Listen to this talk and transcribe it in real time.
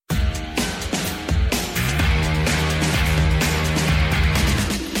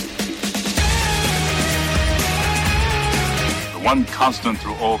one constant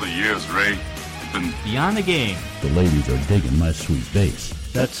through all the years, Ray. Been Beyond the Game. The ladies are digging my sweet bass.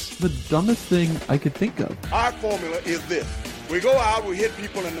 That's the dumbest thing I could think of. Our formula is this. We go out, we hit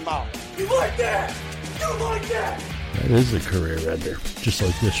people in the mouth. You like that? You like that? That is a career ender, just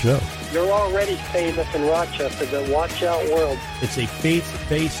like this show. You're already famous in Rochester, but watch out, world. It's a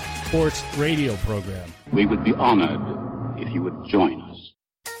faith-based sports radio program. We would be honored if you would join us.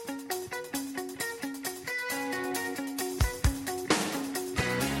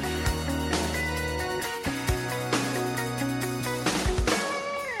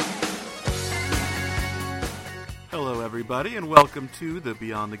 Hello, everybody, and welcome to the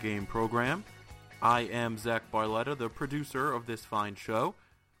Beyond the Game program. I am Zach Barletta, the producer of this fine show.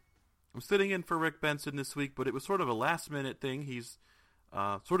 I'm sitting in for Rick Benson this week, but it was sort of a last-minute thing. He's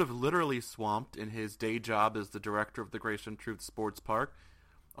sort of literally swamped in his day job as the director of the Grace and Truth Sports Park.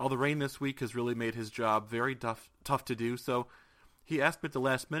 All the rain this week has really made his job very tough to do, so he asked me at the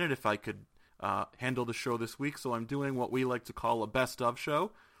last minute if I could handle the show this week, so I'm doing what we like to call a best-of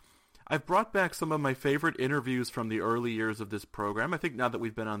show. I've brought back some of my favorite interviews from the early years of this program. I think now that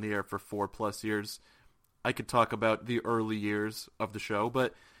we've been on the air for 4+ years, I could talk about the early years of the show,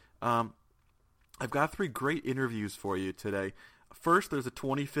 but I've got 3 great interviews for you today. First, there's a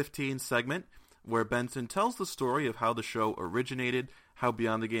 2015 segment where Benson tells the story of how the show originated, how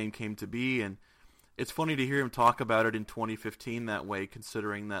Beyond the Game came to be, and it's funny to hear him talk about it in 2015 that way,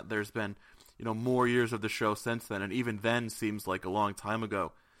 considering that there's been, more years of the show since then, and even then seems like a long time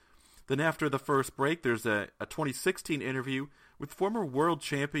ago. Then after the first break, there's a 2016 interview with former world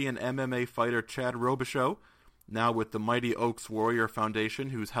champion MMA fighter Chad Robichaux, now with the Mighty Oaks Warrior Foundation,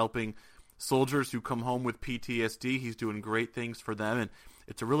 who's helping soldiers who come home with PTSD. He's doing great things for them, and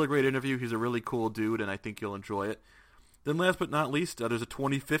it's a really great interview. He's a really cool dude, and I think you'll enjoy it. Then last but not least, there's a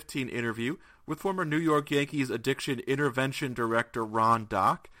 2015 interview with former New York Yankees addiction intervention director Ron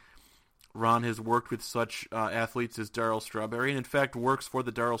Dock. Ron has worked with such athletes as Darryl Strawberry, and in fact works for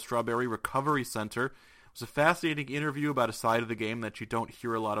the Darryl Strawberry Recovery Center. It was a fascinating interview about a side of the game that you don't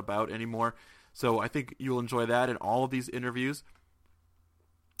hear a lot about anymore, so I think you'll enjoy that in all of these interviews.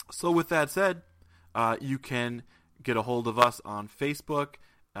 So with that said, you can get a hold of us on Facebook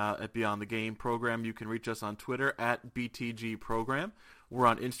at Beyond the Game Program. You can reach us on Twitter at BTG Program. We're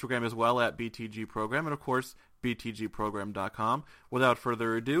on Instagram as well at BTG Program, and of course, btgprogram.com. Without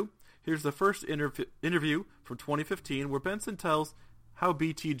further ado, here's the first interview from 2015 where Benson tells how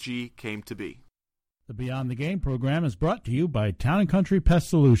BTG came to be. The Beyond the Game program is brought to you by Town & Country Pest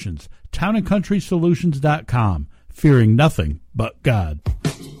Solutions, townandcountrysolutions.com, fearing nothing but God.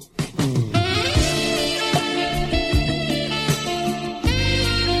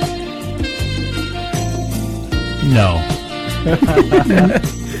 No.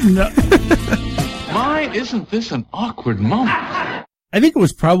 No. My, isn't this an awkward moment? I think it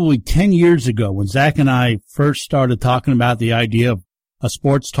was probably 10 years ago when Zach and I first started talking about the idea of a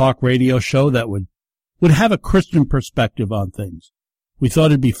sports talk radio show that would have a Christian perspective on things. We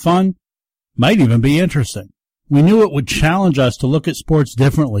thought it'd be fun, might even be interesting. We knew it would challenge us to look at sports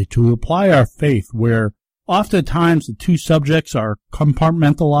differently, to apply our faith where oftentimes the two subjects are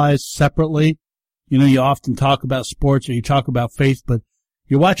compartmentalized separately. You often talk about sports or you talk about faith, but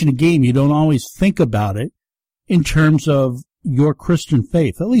you're watching a game, you don't always think about it in terms of your Christian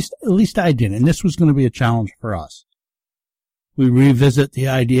faith. At least I didn't, and this was going to be a challenge for us. We revisit the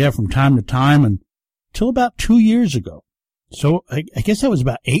idea from time to time until about 2 years ago. So I guess that was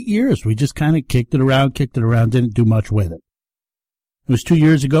about 8 years. We just kind of kicked it around, didn't do much with it. It was 2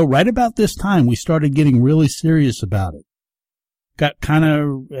 years ago, right about this time, we started getting really serious about it.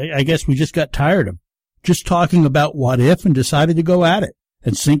 I guess we just got tired of just talking about what if and decided to go at it.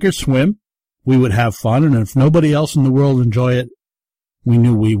 And sink or swim, we would have fun, and if nobody else in the world enjoy it, we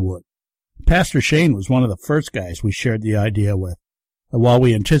knew we would. Pastor Shane was one of the first guys we shared the idea with. And while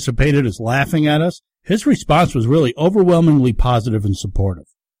we anticipated his laughing at us, his response was really overwhelmingly positive and supportive.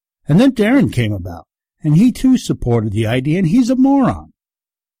 And then Darren came about, and he too supported the idea, and he's a moron.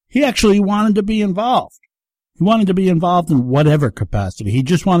 He actually wanted to be involved. He wanted to be involved in whatever capacity. He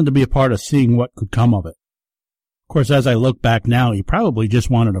just wanted to be a part of seeing what could come of it. Of course, as I look back now, he probably just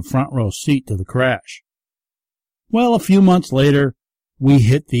wanted a front row seat to the crash. Well, a few months later, we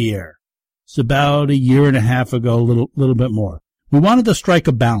hit the air. It's about a year and a half ago, a little bit more. We wanted to strike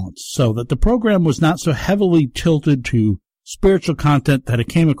a balance so that the program was not so heavily tilted to spiritual content that it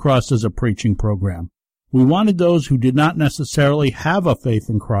came across as a preaching program. We wanted those who did not necessarily have a faith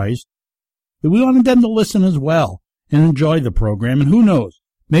in Christ, that we wanted them to listen as well and enjoy the program, and who knows,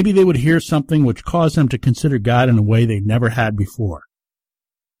 maybe they would hear something which caused them to consider God in a way they never had before.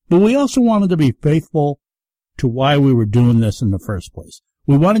 But we also wanted to be faithful to why we were doing this in the first place.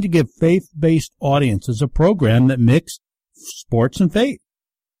 We wanted to give faith-based audiences a program that mixed sports and faith.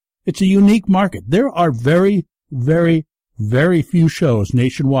 It's a unique market. There are very, very, very few shows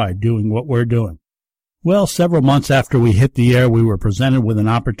nationwide doing what we're doing. Well, several months after we hit the air, we were presented with an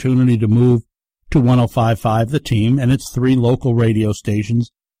opportunity to move to 105.5 The Team and its 3 local radio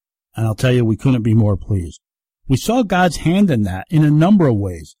stations, and I'll tell you, we couldn't be more pleased. We saw God's hand in that in a number of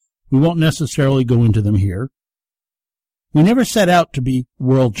ways. We won't necessarily go into them here. We never set out to be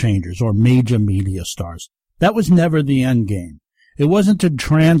world changers or major media stars. That was never the end game. It wasn't to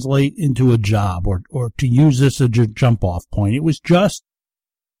translate into a job or to use this as a jump-off point. It was just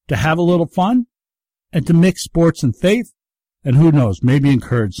to have a little fun and to mix sports and faith, and who knows, maybe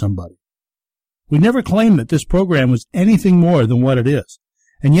encourage somebody. We never claimed that this program was anything more than what it is.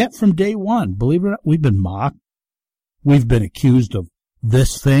 And yet from day one, believe it or not, we've been mocked. We've been accused of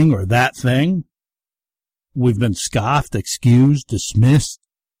this thing or that thing. We've been scoffed, excused, dismissed.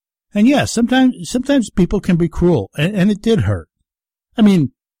 And yes, sometimes people can be cruel, and it did hurt. I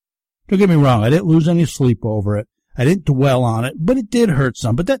mean, don't get me wrong, I didn't lose any sleep over it. I didn't dwell on it, but it did hurt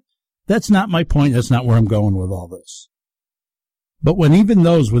some. But that's not my point. That's not where I'm going with all this. But when even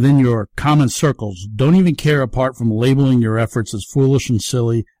those within your common circles don't even care apart from labeling your efforts as foolish and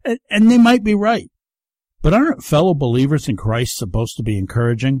silly, and they might be right, but aren't fellow believers in Christ supposed to be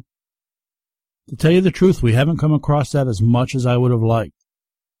encouraging? To tell you the truth, we haven't come across that as much as I would have liked.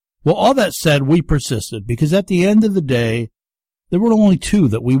 Well, all that said, we persisted, because at the end of the day, there were only 2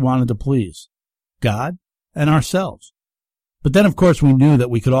 that we wanted to please, God and ourselves. But then, of course, we knew that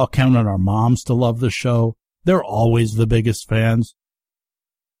we could all count on our moms to love the show. They're always the biggest fans.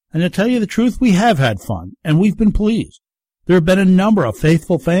 And to tell you the truth, we have had fun, and we've been pleased. There have been a number of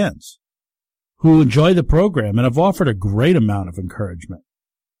faithful fans who enjoy the program and have offered a great amount of encouragement.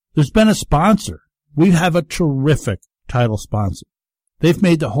 There's been a sponsor. We have a terrific title sponsor. They've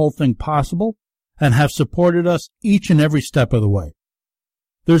made the whole thing possible and have supported us each and every step of the way.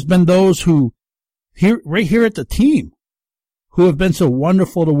 There's been those who, right here at the team, who have been so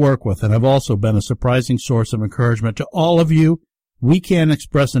wonderful to work with and have also been a surprising source of encouragement to all of you. We can't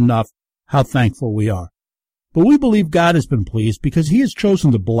express enough how thankful we are. But we believe God has been pleased because He has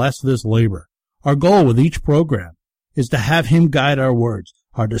chosen to bless this labor. Our goal with each program is to have Him guide our words,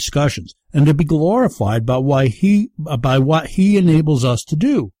 our discussions, and to be glorified by what He enables us to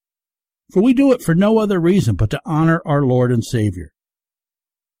do. For we do it for no other reason but to honor our Lord and Savior.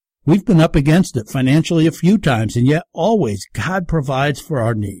 We've been up against it financially a few times, and yet always God provides for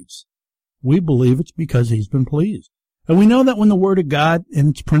our needs. We believe it's because He's been pleased. And we know that when the Word of God and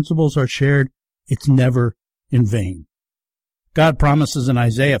its principles are shared, it's never in vain. God promises in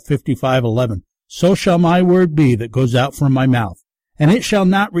Isaiah 55:11, "So shall my word be that goes out from my mouth, and it shall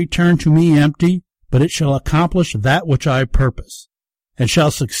not return to me empty, but it shall accomplish that which I purpose, and shall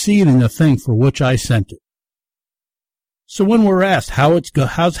succeed in the thing for which I sent it." So when we're asked how's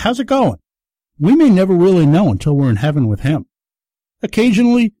it going, we may never really know until we're in heaven with Him.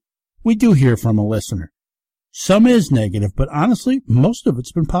 Occasionally, we do hear from a listener. Some is negative, but honestly, most of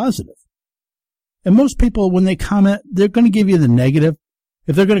it's been positive. And most people, when they comment, they're going to give you the negative.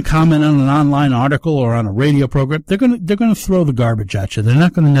 If they're going to comment on an online article or on a radio program, they're going to throw the garbage at you. They're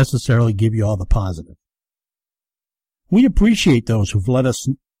not going to necessarily give you all the positive. We appreciate those who've let us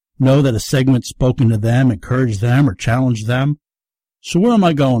know that a segment's spoken to them, encouraged them, or challenged them. So where am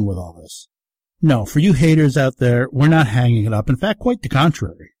I going with all this? No, for you haters out there, we're not hanging it up. In fact, quite the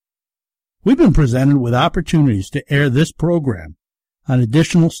contrary. We've been presented with opportunities to air this program on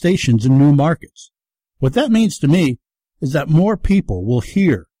additional stations in new markets. What that means to me is that more people will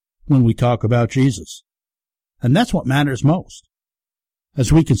hear when we talk about Jesus. And that's what matters most.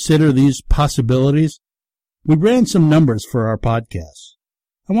 As we consider these possibilities, we ran some numbers for our podcasts.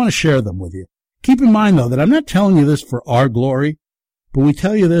 I want to share them with you. Keep in mind, though, that I'm not telling you this for our glory, but we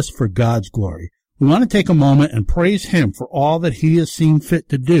tell you this for God's glory. We want to take a moment and praise Him for all that He has seen fit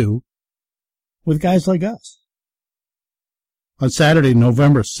to do with guys like us. On Saturday,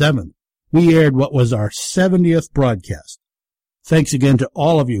 November 7th, we aired what was our 70th broadcast. Thanks again to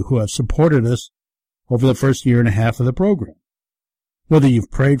all of you who have supported us over the first year and a half of the program. Whether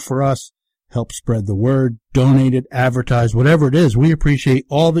you've prayed for us, helped spread the word, donated, advertised, whatever it is, we appreciate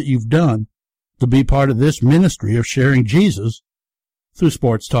all that you've done to be part of this ministry of sharing Jesus through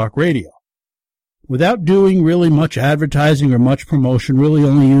Sports Talk Radio. Without doing really much advertising or much promotion, really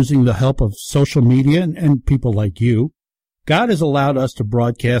only using the help of social media and people like you, God has allowed us to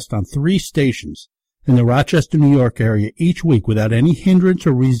broadcast on 3 stations in the Rochester, New York area each week without any hindrance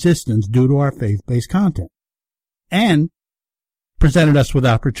or resistance due to our faith-based content, and presented us with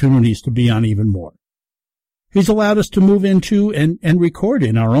opportunities to be on even more. He's allowed us to move into and record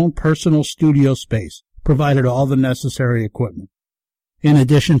in our own personal studio space, provided all the necessary equipment. In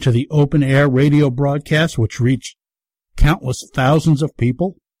addition to the open-air radio broadcasts, which reach countless thousands of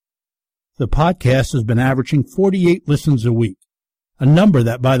people, the podcast has been averaging 48 listens a week, a number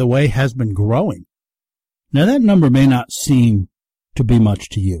that, by the way, has been growing. Now, that number may not seem to be much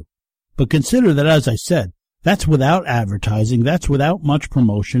to you, but consider that, as I said, that's without advertising, that's without much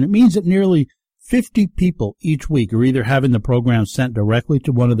promotion. It means that nearly 50 people each week are either having the program sent directly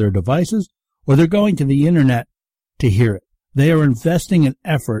to one of their devices or they're going to the internet to hear it. They are investing an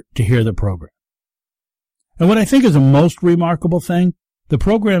effort to hear the program. And what I think is the most remarkable thing, the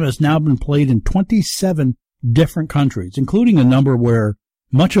program has now been played in 27 different countries, including a number where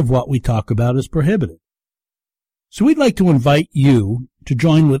much of what we talk about is prohibited. So we'd like to invite you to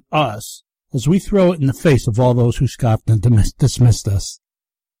join with us as we throw it in the face of all those who scoffed and dismissed us.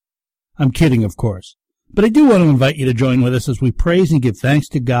 I'm kidding, of course. But I do want to invite you to join with us as we praise and give thanks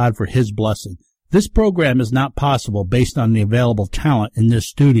to God for His blessing. This program is not possible based on the available talent in this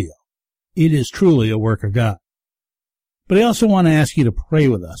studio. It is truly a work of God. But I also want to ask you to pray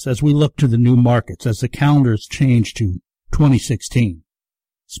with us as we look to the new markets, as the calendars change to 2016.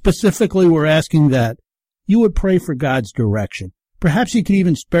 Specifically, we're asking that you would pray for God's direction. Perhaps you could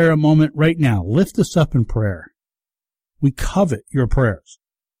even spare a moment right now. Lift us up in prayer. We covet your prayers.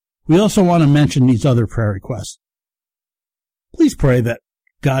 We also want to mention these other prayer requests. Please pray that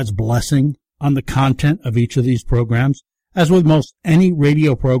God's blessing on the content of each of these programs. As with most any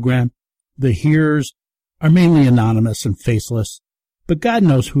radio program, the hearers are mainly anonymous and faceless, but God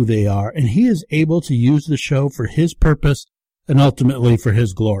knows who they are, and He is able to use the show for His purpose and ultimately for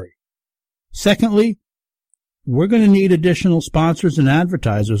His glory. Secondly, we're going to need additional sponsors and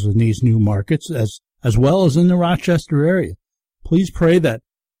advertisers in these new markets as well as in the Rochester area. Please pray that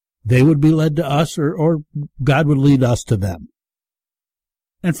they would be led to us or God would lead us to them.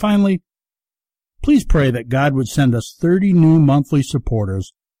 And finally, please pray that God would send us 30 new monthly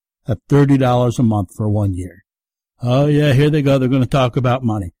supporters at $30 a month for 1 year. Oh yeah, here they go. They're going to talk about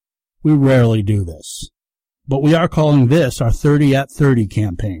money. We rarely do this. But we are calling this our 30 at 30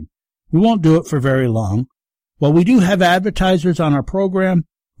 campaign. We won't do it for very long. While we do have advertisers on our program,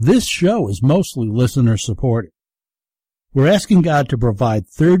 this show is mostly listener supported. We're asking God to provide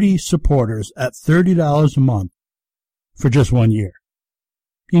 30 supporters at $30 a month for just 1 year.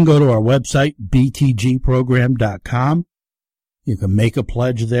 You can go to our website, btgprogram.com. You can make a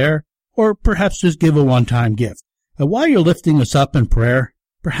pledge there, or perhaps just give a one-time gift. And while you're lifting us up in prayer,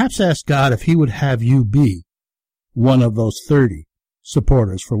 perhaps ask God if He would have you be one of those 30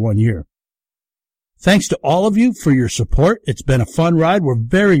 supporters for 1 year. Thanks to all of you for your support. It's been a fun ride. We're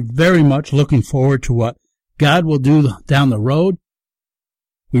very, very much looking forward to what God will do down the road.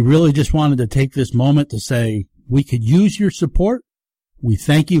 We really just wanted to take this moment to say we could use your support. We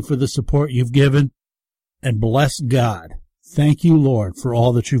thank you for the support you've given, and bless God. Thank you, Lord, for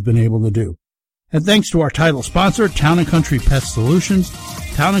all that you've been able to do. And thanks to our title sponsor, Town & Country Pest Solutions,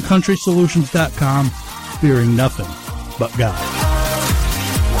 townandcountrysolutions.com, fearing nothing but God.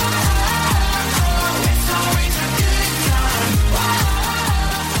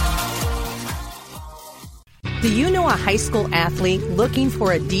 Do you know a high school athlete looking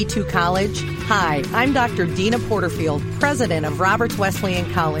for a D2 college? Hi, I'm Dr. Dina Porterfield, president of Roberts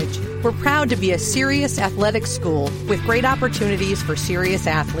Wesleyan College. We're proud to be a serious athletic school with great opportunities for serious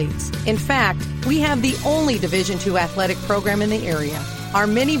athletes. In fact, we have the only Division II athletic program in the area. Our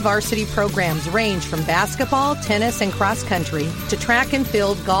many varsity programs range from basketball, tennis, and cross country to track and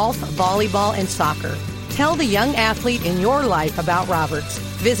field, golf, volleyball, and soccer. Tell the young athlete in your life about Roberts.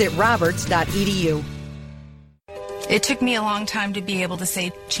 Visit roberts.edu. It took me a long time to be able to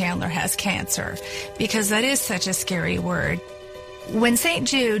say Chandler has cancer, because that is such a scary word. When St.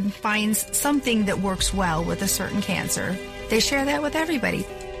 Jude finds something that works well with a certain cancer, they share that with everybody.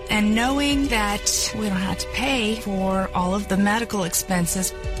 And knowing that we don't have to pay for all of the medical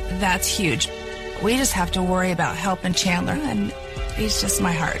expenses, that's huge. We just have to worry about helping Chandler, and he's just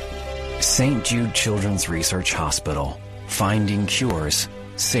my heart. St. Jude Children's Research Hospital. Finding cures,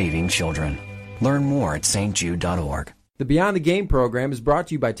 saving children. Learn more at stjude.org. The Beyond the Game program is brought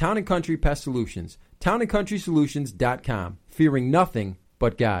to you by Town & Country Pest Solutions. townandcountrysolutions.com. Fearing nothing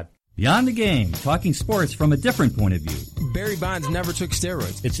but God. Beyond the Game, talking sports from a different point of view. Barry Bonds never took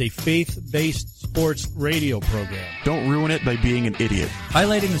steroids. It's a faith-based sports radio program. Don't ruin it by being an idiot.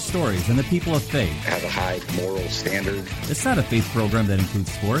 Highlighting the stories and the people of faith. Have a high moral standard. It's not a faith program that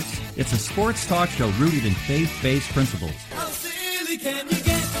includes sports. It's a sports talk show rooted in faith-based principles. How silly can you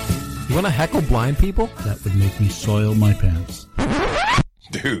get? You want to heckle blind people? That would make me soil my pants.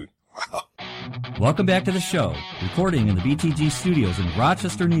 Dude, wow. Welcome back to the show, recording in the BTG studios in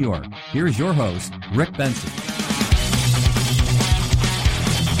Rochester, New York. Here is your host, Rick Benson.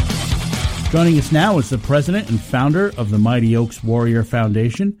 Joining us now is the president and founder of the Mighty Oaks Warrior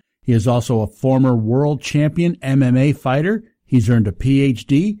Foundation. He is also a former world champion MMA fighter. He's earned a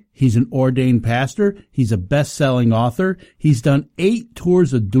PhD. He's an ordained pastor. He's a best-selling author. He's done 8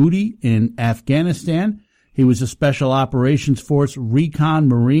 tours of duty in Afghanistan. He was a Special Operations Force Recon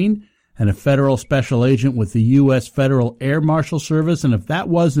Marine and a federal special agent with the U.S. Federal Air Marshal Service. And if that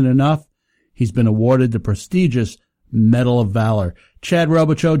wasn't enough, he's been awarded the prestigious Medal of Valor. Chad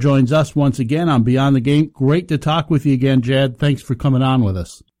Robichaux joins us once again on Beyond the Game. Great to talk with you again, Chad. Thanks for coming on with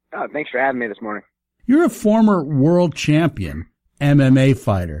us. Oh, thanks for having me this morning. You're a former world champion MMA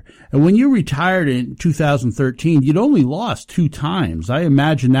fighter. And when you retired in 2013, you'd only lost 2 times. I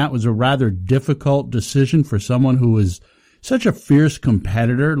imagine that was a rather difficult decision for someone who is such a fierce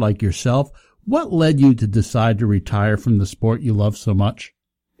competitor like yourself. What led you to decide to retire from the sport you love so much?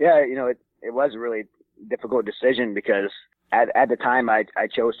 Yeah, it was a really difficult decision because at the time I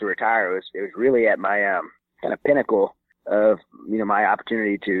chose to retire, it was really at my kind of pinnacle of my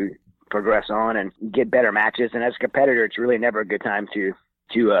opportunity to progress on and get better matches. And as a competitor, it's really never a good time to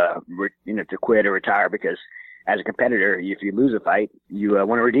quit or retire, because as a competitor, if you lose a fight, you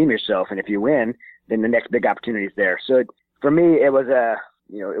want to redeem yourself, and if you win, then the next big opportunity is there. So for me, it was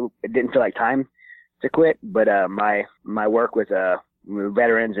it didn't feel like time to quit, but my work with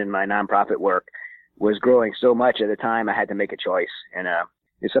veterans and my nonprofit work was growing so much at the time. I had to make a choice, and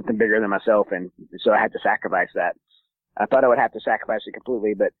it's something bigger than myself, and so I had to sacrifice that. I thought I would have to sacrifice it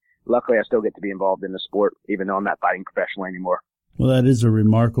completely, but luckily I still get to be involved in the sport, even though I'm not fighting professionally anymore. Well, that is a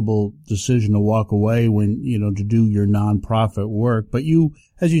remarkable decision to walk away when, to do your nonprofit work. But you,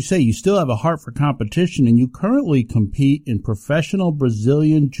 as you say, you still have a heart for competition, and you currently compete in professional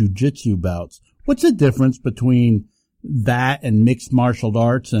Brazilian jiu-jitsu bouts. What's the difference between that and mixed martial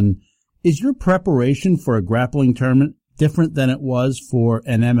arts? And is your preparation for a grappling tournament different than it was for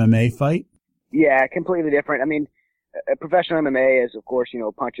an MMA fight? Yeah, completely different. I mean, professional MMA is, of course,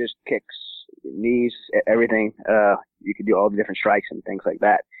 punches, kicks, knees, everything. You can do all the different strikes and things like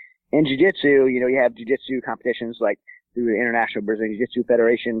that. In jiu-jitsu, you have jiu-jitsu competitions like through the International Brazilian Jiu-Jitsu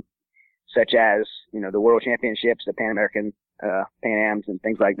Federation, such as, the World Championships, the Pan American, Pan Ams, and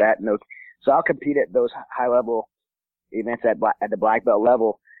things like that. So I'll compete at those high-level events at the black belt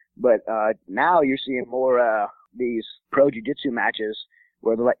level. But now you're seeing more these pro jiu-jitsu matches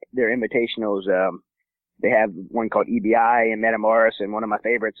where they're invitationals. They have one called EBI and Metamoris, and one of my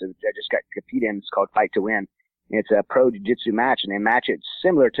favorites that I just got to compete in is called Fight to Win. It's a pro jiu-jitsu match, and they match it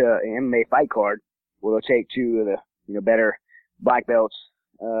similar to an MMA fight card, where they'll take 2 of the better black belts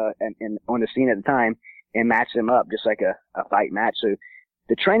and on the scene at the time and match them up just like a fight match. So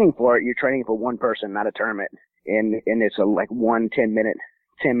the training for it, you're training for one person, not a tournament, and it's one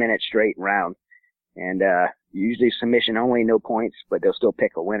 10-minute straight round, and usually submission only, no points, but they'll still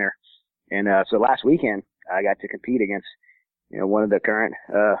pick a winner. And so last weekend I got to compete against one of the current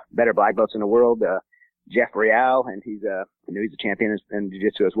better black belts in the world, Jeff Real, and he's a champion in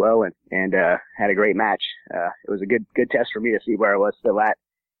jiu-jitsu as well, and had a great match. It was a good test for me to see where I was still at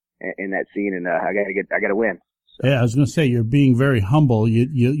in that scene, and I got to win. So. Yeah, I was going to say, you're being very humble.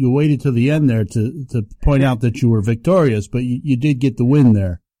 You waited till the end there to point out that you were victorious, but you did get the win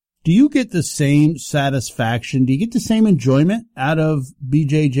there. Do you get the same satisfaction? Do you get the same enjoyment out of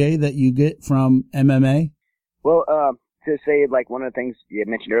BJJ that you get from MMA? Well, to say one of the things you had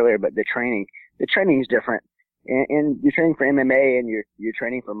mentioned earlier, but the training is different. And you're training for MMA, and you're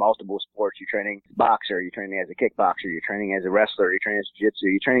training for multiple sports. You're training as a boxer, you're training as a kickboxer, you're training as a wrestler, you're training as jiu-jitsu,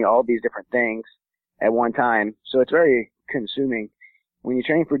 you're training all these different things at one time. So it's very consuming. When you're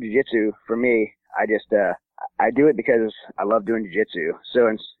training for jiu-jitsu, for me, I do it because I love doing jiu-jitsu.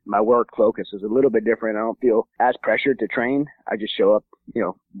 So my work focus is a little bit different. I don't feel as pressured to train. I just show up,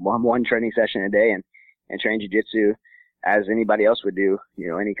 one training session a day and train jiu-jitsu as anybody else would do,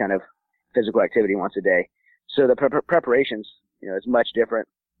 any kind of physical activity once a day. So the preparations, is much different,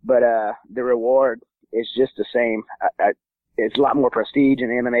 but the reward is just the same. It's a lot more prestige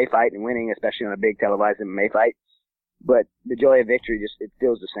in an MMA fight and winning, especially on a big televised MMA fight. But the joy of victory it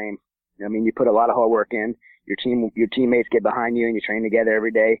feels the same. I mean, you put a lot of hard work in. Your teammates get behind you, and you train together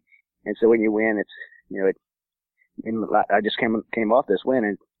every day. And so when you win, I just came off this win,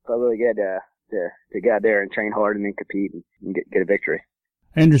 and felt really good to get out there and train hard and then compete and get a victory.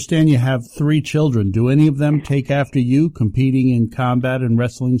 I understand you have 3 children. Do any of them take after you, competing in combat and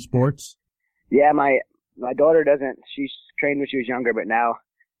wrestling sports? Yeah, my daughter doesn't. She's trained when she was younger, but now,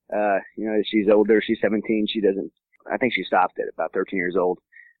 she's older. She's 17. She doesn't. I think she stopped at about 13 years old.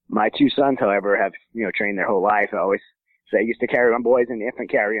 My 2 sons, however, have, trained their whole life. I always say I used to carry my boys in the infant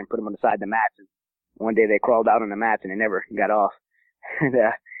carrier and put them on the side of the mats. And one day they crawled out on the mats and they never got off. And,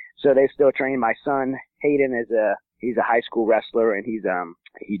 so they still train. My son, Hayden, he's a high school wrestler, and he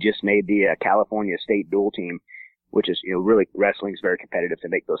just made the California State dual team, which is, really wrestling is very competitive to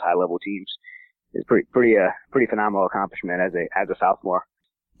make those high level teams. It's pretty phenomenal accomplishment as a sophomore.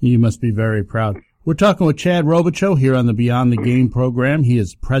 You must be very proud. We're talking with Chad Robichaux here on the Beyond the Game program. He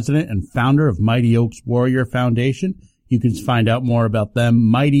is president and founder of Mighty Oaks Warrior Foundation. You can find out more about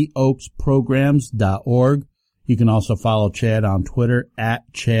them, mightyoaksprograms.org. You can also follow Chad on Twitter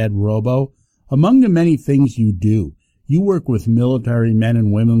 @ChadRobo. Among the many things you do, you work with military men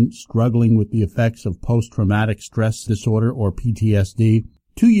and women struggling with the effects of post-traumatic stress disorder, or PTSD.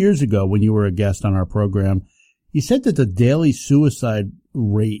 2 years ago, when you were a guest on our program, you said that the daily suicide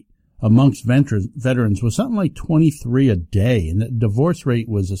rate amongst veterans was something like 23 a day, and the divorce rate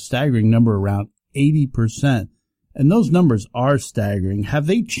was a staggering number, around 80%. And those numbers are staggering. Have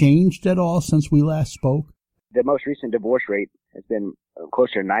they changed at all since we last spoke? The most recent divorce rate has been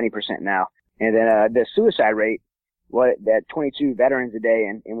closer to 90% now. And then the suicide rate, that 22 veterans a day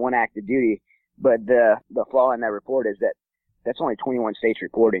in one active duty. But the flaw in that report is that that's only 21 states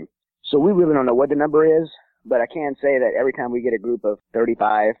reporting. So we really don't know what the number is, but I can say that every time we get a group of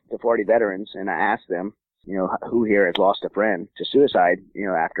 35 to 40 veterans and I ask them, who here has lost a friend to suicide,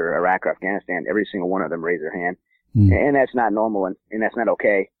 after Iraq or Afghanistan, every single one of them raise their hand. And that's not normal, and that's not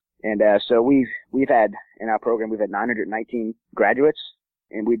okay. And so we've had, in our program, we've had 919 graduates,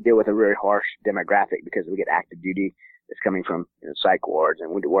 and we deal with a very harsh demographic because we get active duty that's coming from psych wards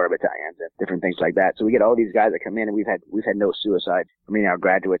and wounded warrior battalions and different things like that. So we get all these guys that come in, and we've had no suicide from our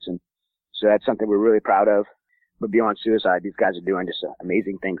graduates, and so that's something we're really proud of. But beyond suicide, these guys are doing just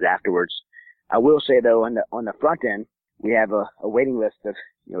amazing things afterwards. I will say though, on the front end, we have a waiting list of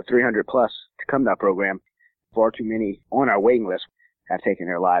 300 plus to come to our program. Far too many on our waiting list have taken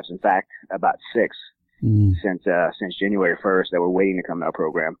their lives. In fact, about 6 since January 1st that were waiting to come to our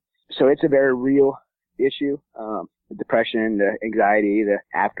program. So it's a very real issue. The depression, the anxiety, the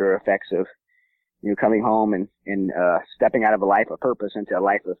after effects of coming home and stepping out of a life of purpose into a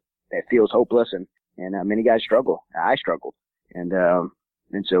life that feels hopeless, and many guys struggle. I struggled, and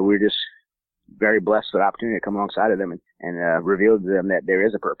so we're just very blessed with the opportunity to come alongside of them and reveal to them that there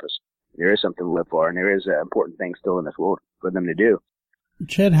is a purpose. There is something to live for, and there is important things still in this world for them to do.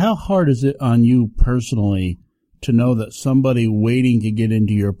 Chad, how hard is it on you personally to know that somebody waiting to get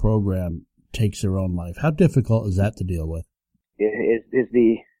into your program takes their own life? How difficult is that to deal with? It's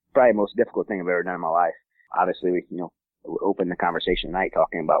the probably most difficult thing I've ever done in my life. Obviously, we opened the conversation tonight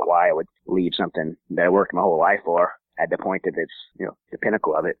talking about why I would leave something that I worked my whole life for at the point that it's the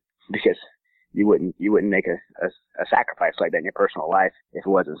pinnacle of it, because you wouldn't make a sacrifice like that in your personal life if it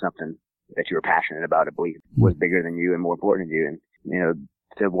wasn't something that you were passionate about or believed was bigger than you and more important than you. And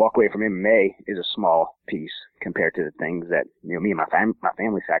to walk away from MMA is a small piece compared to the things that me and my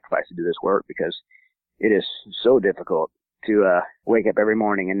family sacrificed to do this work, because it is so difficult to wake up every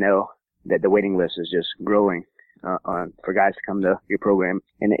morning and know that the waiting list is just growing for guys to come to your program.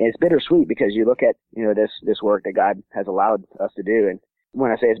 And it's bittersweet because you look at this work that God has allowed us to do, and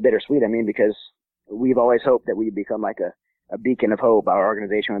when I say it's bittersweet, I mean because we've always hoped that we'd become like a beacon of hope. Our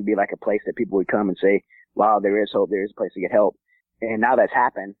organization would be like a place that people would come and say, wow, there is hope, there is a place to get help. And now that's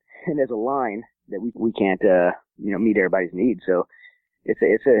happened, and there's a line that we can't meet everybody's needs. So it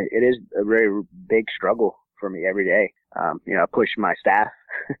is a very big struggle for me every day. I push my staff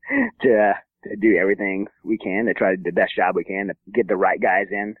to do everything we can to try to do the best job we can to get the right guys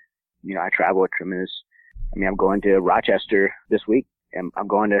in. I travel a tremendous. I'm going to Rochester this week, and I'm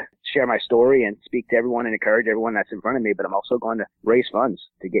going to share my story and speak to everyone and encourage everyone that's in front of me, but I'm also going to raise funds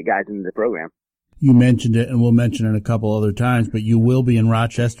to get guys into the program. You mentioned it, and we'll mention it a couple other times, but you will be in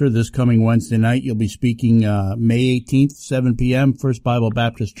Rochester this coming Wednesday night. You'll be speaking May 18th, 7 p.m., First Bible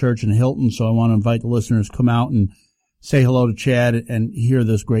Baptist Church in Hilton. So I want to invite the listeners to come out and say hello to Chad and hear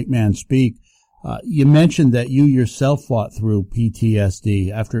this great man speak. You mentioned that you yourself fought through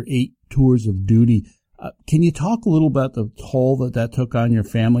PTSD after 8 tours of duty. Can you talk a little about the toll that took on your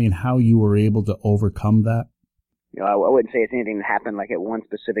family and how you were able to overcome that? I wouldn't say it's anything that happened like at one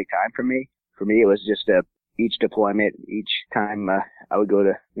specific time for me. For me, it was just each deployment, each time I would go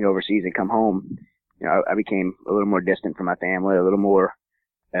to overseas and come home, I became a little more distant from my family, a little more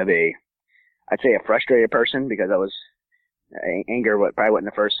of I'd say a frustrated person, because I was anger. Probably wasn't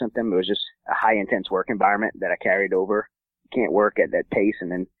the first symptom. It was just a high intense work environment that I carried over. You can't work at that pace,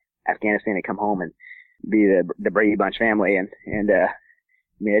 and then Afghanistan and come home and be the Brady Bunch family, and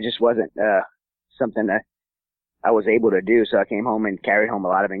it just wasn't something that I was able to do. So I came home and carried home a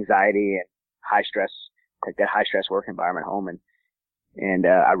lot of anxiety and high stress, like that high stress work environment home. And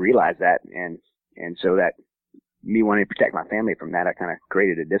I realized that. And so that me wanting to protect my family from that, I kind of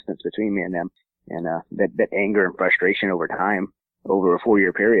created a distance between me and them. And that anger and frustration over time, over a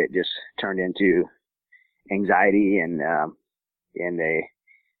 4-year period, just turned into anxiety and a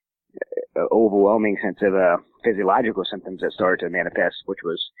overwhelming sense of physiological symptoms that started to manifest, which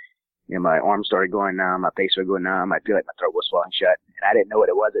was, my arms started going numb, my face started going numb, I feel like my throat was swelling shut, and I didn't know what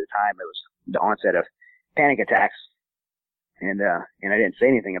it was at the time. It was the onset of panic attacks, and I didn't say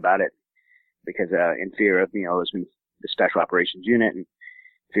anything about it because in fear of, it was in the special operations unit, and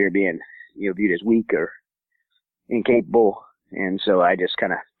fear of being viewed as weak or incapable, and so I just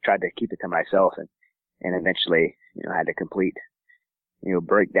kind of tried to keep it to myself, and eventually had a complete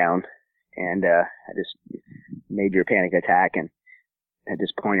breakdown, and had this major panic attack. And at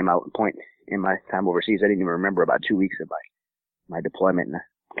this point in my time overseas, I didn't even remember about 2 weeks of my deployment, and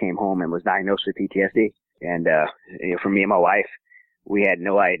I came home and was diagnosed with PTSD. And for me and my wife, we had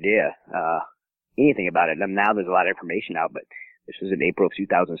no idea anything about it. And now there's a lot of information out, but this was in April of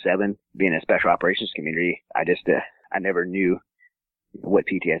 2007. Being in a special operations community, I never knew what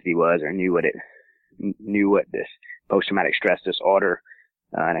PTSD was, or knew what this post-traumatic stress disorder,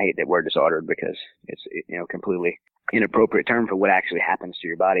 and I hate that word disorder because it's completely inappropriate term for what actually happens to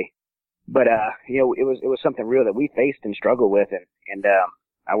your body. But it was something real that we faced and struggled with, and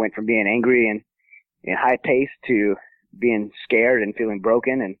I went from being angry and high paced to being scared and feeling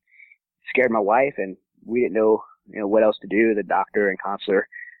broken, and scared my wife, and we didn't know what else to do. The doctor and counselor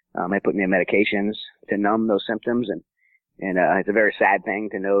they put me on medications to numb those symptoms, and it's a very sad thing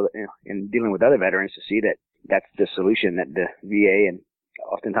to know, in dealing with other veterans, to see that that's the solution that the VA and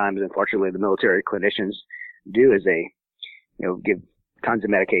oftentimes, unfortunately, the military clinicians do, is they, give tons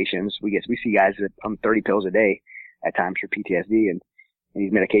of medications. We see guys that on 30 pills a day at times for PTSD, and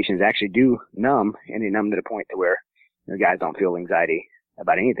these medications actually do numb, and they numb to the point to where guys don't feel anxiety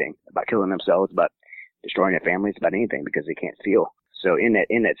about anything, about killing themselves, about destroying their families, about anything, because they can't feel. So in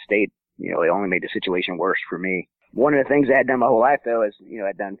that state, it only made the situation worse for me. One of the things I had done my whole life, though, is,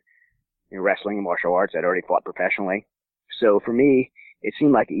 I'd done wrestling and martial arts. I'd already fought professionally. So for me, it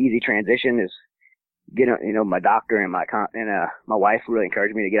seemed like an easy transition is my doctor and my wife really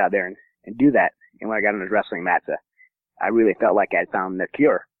encouraged me to get out there and do that. And when I got on those wrestling mats, I really felt like I'd found the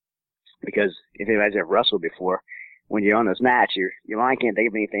cure. Because if anybody's ever wrestled before, when you're on those mats, your mind can't think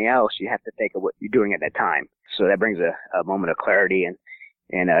of anything else. You have to think of what you're doing at that time. So that brings a moment of clarity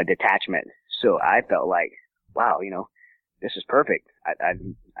and detachment. So I felt like, wow, this is perfect.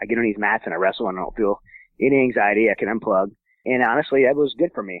 I get on these mats and I wrestle and I don't feel any anxiety. I can unplug. And honestly, that was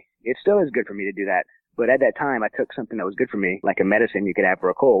good for me. It still is good for me to do that. But at that time, I took something that was good for me, like a medicine you could have for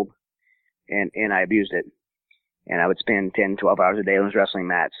a cold, and I abused it. And I would spend 10, 12 hours a day on those wrestling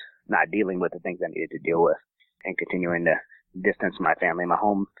mats, not dealing with the things I needed to deal with, and continuing to distance my family. My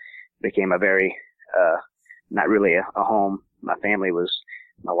home became a very, not really a home. My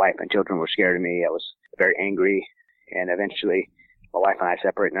wife and children were scared of me. I was very angry. And eventually, my wife and I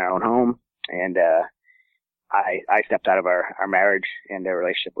separated in our own home. And I stepped out of our marriage and their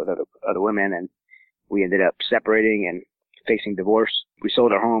relationship with other women, and we ended up separating and facing divorce. We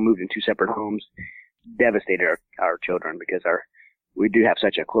sold our home, moved in 2 separate homes, devastated our children because we do have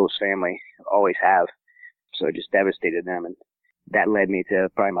such a close family, always have. So it just devastated them, and that led me to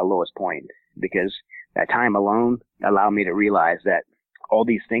probably my lowest point, because that time alone allowed me to realize that all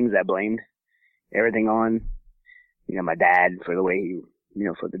these things I blamed everything on, my dad for the way he,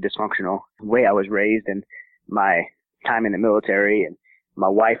 for the dysfunctional way I was raised, and my time in the military, and my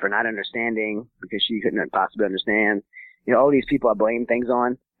wife for not understanding because she couldn't possibly understand. All these people I blamed things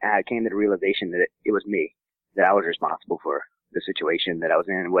on, and I came to the realization that it was me, that I was responsible for the situation that I was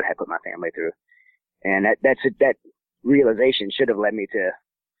in and what had put my family through. And that realization should have led me to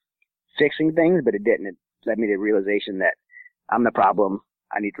fixing things, but it didn't. It led me to the realization that I'm the problem.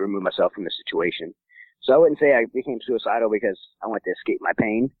 I need to remove myself from the situation. So I wouldn't say I became suicidal because I wanted to escape my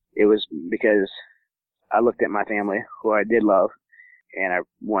pain. It was because I looked at my family, who I did love, and I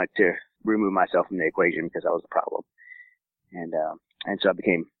wanted to remove myself from the equation because I was the problem. And so I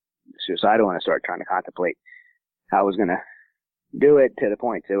became suicidal, and I started trying to contemplate how I was going to do it, to the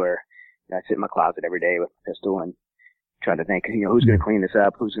point to where I sit in my closet every day with a pistol and try to think, who's going to clean this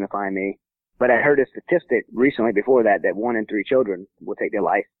up? Who's going to find me? But I heard a statistic recently before that 1 in 3 children will take their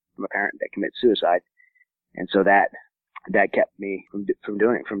life from a parent that commits suicide. And so that kept me from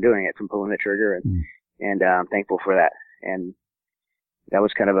doing it, from pulling the trigger. And I'm thankful for that. And that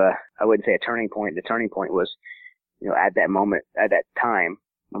was kind of I wouldn't say a turning point. The turning point was, at that moment, at that time,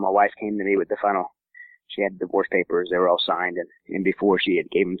 when my wife came to me with the final She had divorce papers. They were all signed. And before she had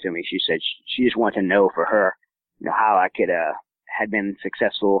gave them to me, she said she just wanted to know for her, how I could, had been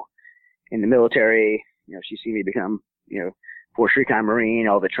successful in the military. She's seen me become, Force Recon Marine,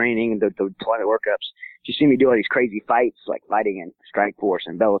 all the training, the deployment workups. She's seen me do all these crazy fights, like fighting in Strike Force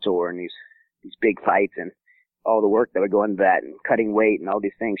and Bellator and these big fights and all the work that would go into that and cutting weight and all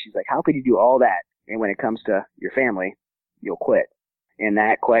these things. She's like, how could you do all that? And when it comes to your family, you'll quit. And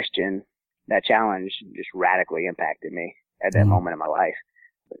that question, that challenge just radically impacted me at that moment in my life.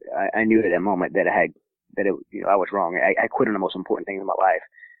 I knew at that moment that I was wrong. I quit on the most important things in my life: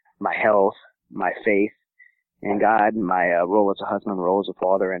 my health, my faith in God, my role as a husband, role as a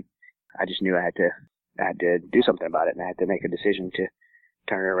father, and I just knew I had to do something about it, and I had to make a decision to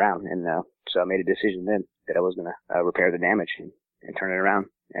turn it around. And so I made a decision then that I was going to repair the damage and turn it around,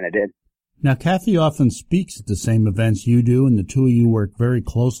 and I did. Now, Kathy often speaks at the same events you do, and the two of you work very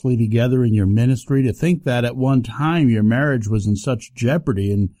closely together in your ministry. To think that at one time your marriage was in such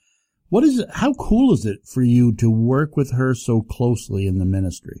jeopardy, and how cool is it for you to work with her so closely in the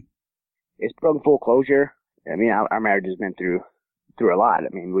ministry? It's brought full closure. I mean, our marriage has been through a lot. I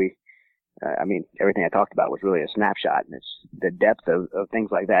mean, everything I talked about was really a snapshot, and it's the depth of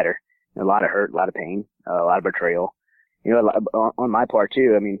things like that are a lot of hurt, a lot of pain, a lot of betrayal. On my part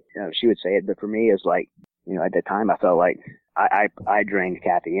too. I mean, she would say it, but for me, it's like, at that time I felt like I drained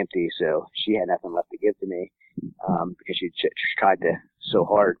Kathy empty, so she had nothing left to give to me, because she tried so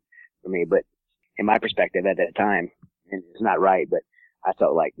hard for me. But in my perspective at that time, and it's not right, but I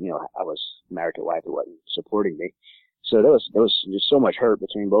felt like, I was married to a wife who wasn't supporting me. So there was just so much hurt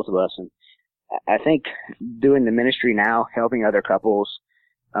between both of us. And I think doing the ministry now, helping other couples,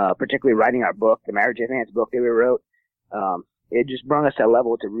 particularly writing our book, the Marriage Advance book that we wrote, it just brought us to a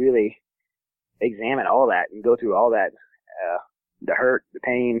level to really examine all that and go through all that, the hurt, the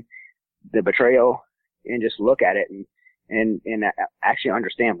pain, the betrayal, and just look at it and actually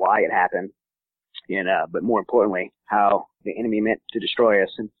understand why it happened. And, but more importantly, how the enemy meant to destroy us.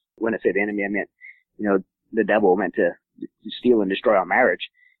 And when I say the enemy, I meant, the devil meant to steal and destroy our marriage,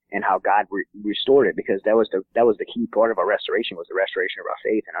 and how God restored it, because that was the key part of our restoration, was the restoration of our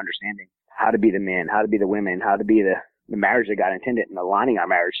faith and understanding how to be the men, how to be the women, how to be the marriage that God intended, and aligning our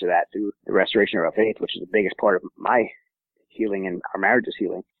marriage to that through the restoration of our faith, which is the biggest part of my healing and our marriage's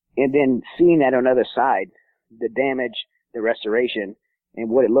healing. And then seeing that on the other side, the damage, the restoration, and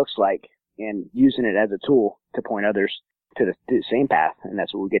what it looks like, and using it as a tool to point others to the same path. And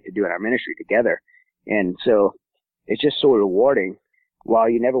that's what we get to do in our ministry together. And so it's just so rewarding. While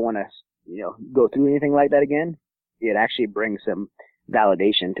you never want to, go through anything like that again, it actually brings some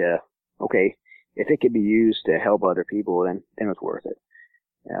validation to, okay, if it could be used to help other people, then it's worth it.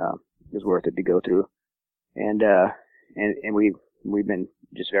 It was worth it to go through. And we've been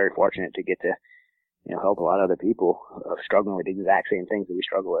just very fortunate to get to, help a lot of other people struggling with the exact same things that we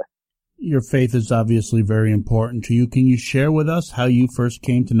struggle with. Your faith is obviously very important to you. Can you share with us how you first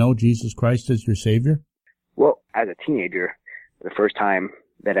came to know Jesus Christ as your Savior? Well, as a teenager, the first time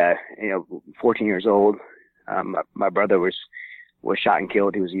that 14 years old, my brother was shot and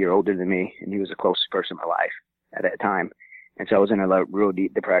killed. He was a year older than me, and he was the closest person in my life at that time. And so I was in a real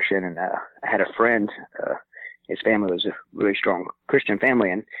deep depression, and I had a friend. His family was a really strong Christian family,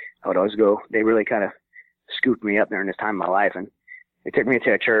 and I would always go. They really kind of scooped me up during this time in my life, and they took me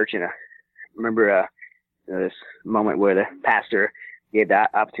to a church. And I remember this moment where the pastor gave the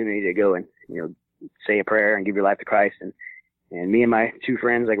opportunity to go and say a prayer and give your life to Christ. And me and my two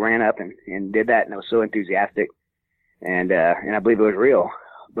friends ran up and did that, and I was so enthusiastic. And I believe it was real,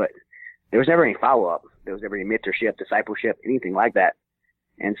 but there was never any follow-up. There was never any mentorship, discipleship, anything like that.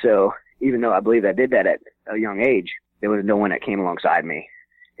 And so even though I believe I did that at a young age, there was no one that came alongside me.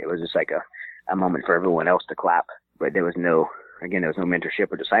 It was just like a moment for everyone else to clap, but there was no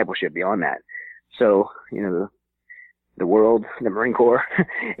mentorship or discipleship beyond that. So, the world, the Marine Corps,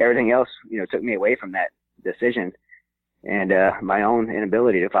 everything else, took me away from that decision, and my own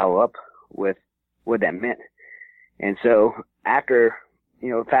inability to follow up with what that meant. And so after,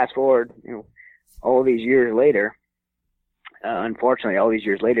 fast forward, all these years later, unfortunately, all these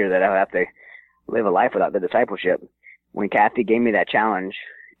years later that I have to live a life without the discipleship, when Kathy gave me that challenge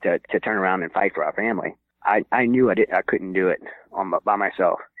to turn around and fight for our family, I knew I couldn't do it by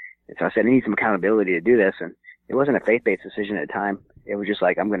myself. And so I said, I need some accountability to do this. And it wasn't a faith-based decision at the time. It was just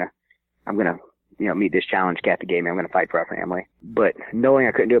like, I'm going to, meet this challenge Kathy gave me. I'm going to fight for our family. But knowing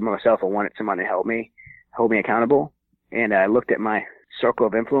I couldn't do it by myself, I wanted someone to hold me accountable. And I looked at my circle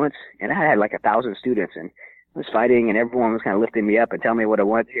of influence, and I had like 1,000 students, and I was fighting, and everyone was kind of lifting me up and telling me what I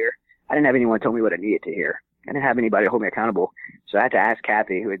wanted to hear. I didn't have anyone tell me what I needed to hear. I didn't have anybody hold me accountable. So I had to ask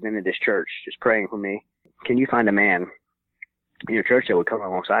Kathy, who had been in this church, just praying for me, can you find a man in your church that would come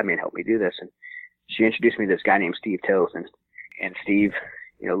alongside me and help me do this? And she introduced me to this guy named Steve Tills, and Steve,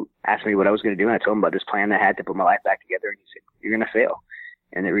 asked me what I was going to do, and I told him about this plan that I had to put my life back together, and he said, you're going to fail.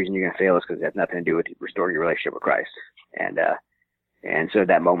 And the reason you're going to fail is because it has nothing to do with restoring your relationship with Christ. And so at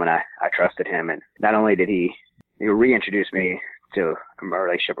that moment, I trusted him, and not only did he reintroduce me to my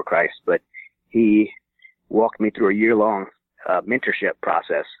relationship with Christ, but he walked me through a year-long mentorship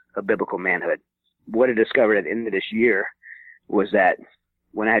process of biblical manhood. What I discovered at the end of this year was that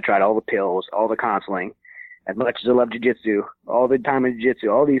when I had tried all the pills, all the counseling, as much as I love jiu-jitsu, all the time in jiu-jitsu,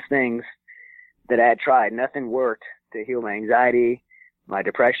 all these things that I had tried, nothing worked to heal my anxiety, my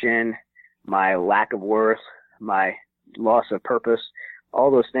depression, my lack of worth, my loss of purpose, all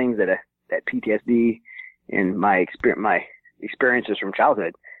those things that PTSD and my experiences from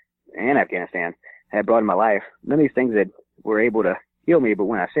childhood and Afghanistan had brought in my life. None of these things that were able to heal me, but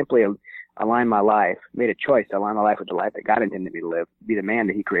when I simply aligned my life, made a choice to align my life with the life that God intended me to live, be the man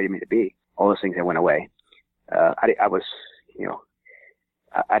that he created me to be, all those things that went away. I was,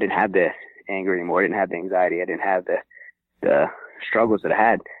 I didn't have the anger anymore. I didn't have the anxiety. I didn't have the struggles that I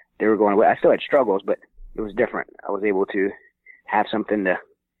had. They were going away. I still had struggles, but it was different. I was able to have something to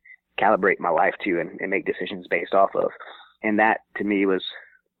calibrate my life to and make decisions based off of. And that to me was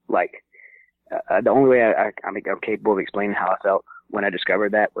like, the only way I'm capable of explaining how I felt when I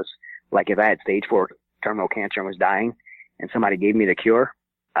discovered that was like if I had stage 4 terminal cancer and was dying and somebody gave me the cure,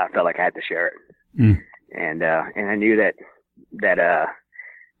 I felt like I had to share it. Mm. And I knew that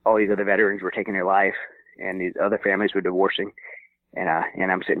all these other veterans were taking their life and these other families were divorcing, and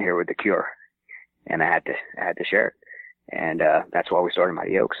I'm sitting here with the cure, and I had to share it. And that's why we started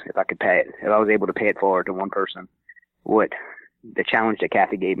Mighty Oaks. If I was able to pay it forward to one person, what the challenge that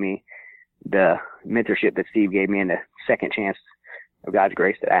Kathy gave me, the mentorship that Steve gave me, and the second chance of God's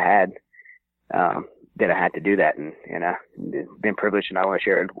grace that I had, that I had to do that. And I've been privileged to not only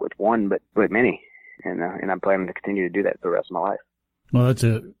share it with one, but many. And I'm planning to continue to do that for the rest of my life. Well, that's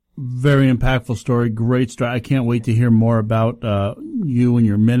a very impactful story. Great story. I can't wait to hear more about you and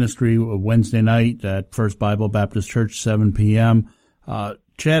your ministry Wednesday night at First Bible Baptist Church, 7 p.m.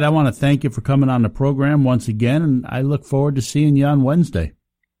 Chad, I want to thank you for coming on the program once again, and I look forward to seeing you on Wednesday.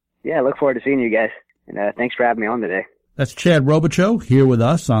 Yeah, I look forward to seeing you guys, and thanks for having me on today. That's Chad Robichaux here with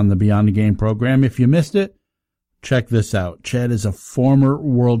us on the Beyond the Game program. If you missed it, check this out. Chad is a former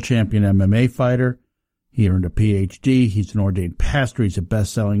world champion MMA fighter. He earned a PhD. He's an ordained pastor. He's a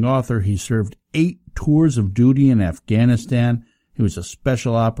best-selling author. He served 8 tours of duty in Afghanistan. He was a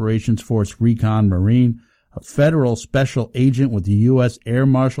Special Operations Force Recon Marine, a federal special agent with the U.S. Air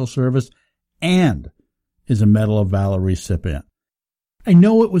Marshal Service, and is a Medal of Valor recipient. I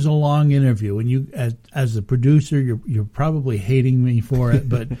know it was a long interview, and you, as the producer, you're probably hating me for it,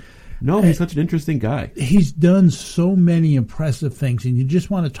 but no, he's such an interesting guy. He's done so many impressive things, and you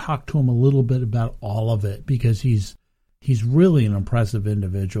just want to talk to him a little bit about all of it because he's really an impressive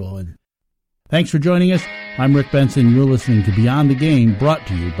individual. And thanks for joining us. I'm Rick Benson. You're listening to Beyond the Game, brought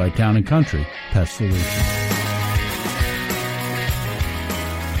to you by Town & Country Pest Solutions.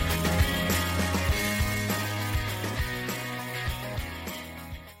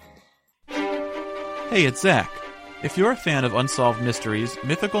 Hey, it's Zach. If you're a fan of unsolved mysteries,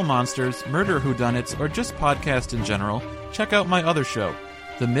 mythical monsters, murder whodunits, or just podcasts in general, check out my other show,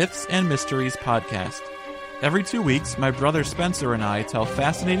 the Myths and Mysteries Podcast. Every 2 weeks, my brother Spencer and I tell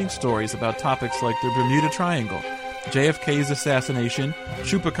fascinating stories about topics like the Bermuda Triangle, JFK's assassination,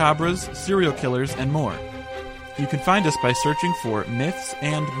 chupacabras, serial killers, and more. You can find us by searching for Myths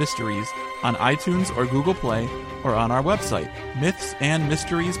and Mysteries on iTunes or Google Play, or on our website,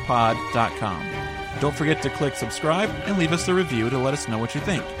 mythsandmysteriespod.com. Don't forget to click subscribe and leave us a review to let us know what you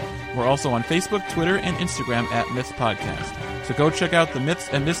think. We're also on Facebook, Twitter, and Instagram at Myths Podcast. So go check out the Myths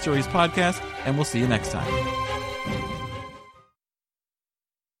and Mysteries Podcast, and we'll see you next time.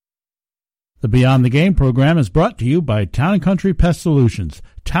 The Beyond the Game program is brought to you by Town & Country Pest Solutions,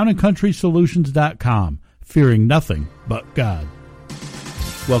 townandcountrysolutions.com, fearing nothing but God.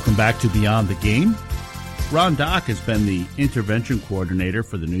 Welcome back to Beyond the Game. Ron Dock has been the intervention coordinator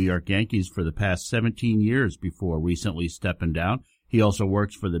for the New York Yankees for the past 17 years before recently stepping down. He also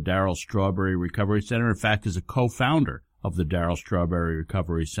works for the Darryl Strawberry Recovery Center. In fact, is a co-founder of the Darryl Strawberry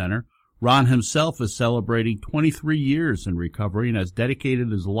Recovery Center. Ron himself is celebrating 23 years in recovery and has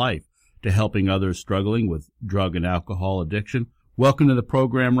dedicated his life to helping others struggling with drug and alcohol addiction. Welcome to the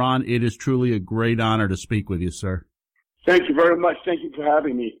program, Ron. It is truly a great honor to speak with you, sir. Thank you very much. Thank you for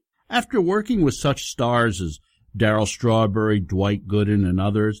having me. After working with such stars as Darryl Strawberry, Dwight Gooden, and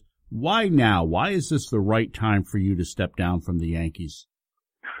others, why now? Why is this the right time for you to step down from the Yankees?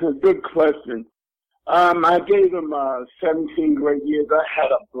 Good question. I gave them 17 great years. I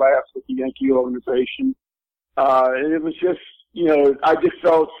had a blast with the Yankee organization. And it was just, I just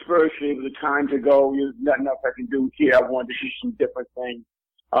felt spiritually it was a time to go. There's nothing else I can do here. I wanted to do some different things,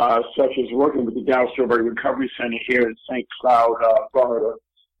 such as working with the Dallas Strawberry Recovery Center here in St. Cloud, Florida.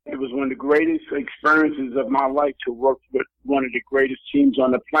 It was one of the greatest experiences of my life to work with one of the greatest teams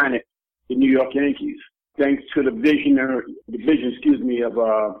on the planet, the New York Yankees. Thanks to the vision of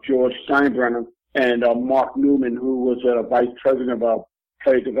George Steinbrenner and Mark Newman, who was vice president of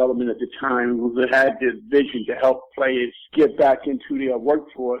player development at the time, who had this vision to help players get back into their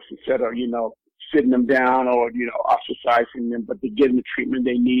workforce instead of, sitting them down or, ostracizing them, but to get them the treatment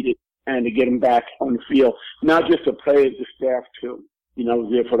they needed and to get them back on the field. Not just the players, the staff too.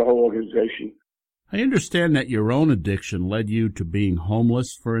 Was there for the whole organization. I understand that your own addiction led you to being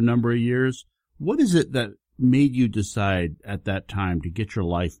homeless for a number of years. What is it that made you decide at that time to get your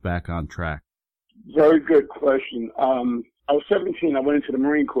life back on track? Very good question. I was 17. I went into the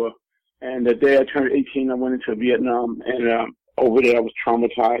Marine Corps, and the day I turned 18, I went into Vietnam, and over there I was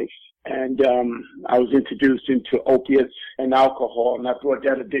traumatized. And I was introduced into opiates and alcohol, and I brought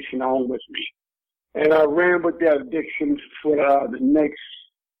that addiction on with me. And I ran with that addiction for the next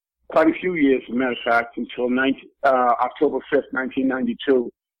quite a few years, as a matter of fact, until October 5th, 1992.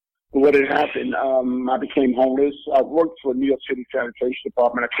 What had happened, I became homeless. I worked for New York City Sanitation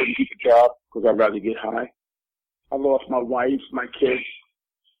Department. I couldn't keep a job because I'd rather get high. I lost my wife, my kids,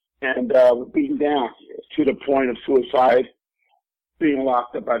 and was beaten down to the point of suicide, being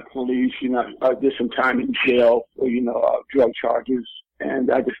locked up by the police. I did some time in jail for, drug charges.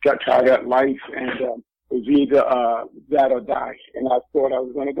 And I just got tired of life, and it was either that or die. And I thought I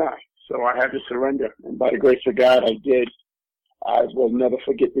was going to die. So I had to surrender. And by the grace of God, I did. I will never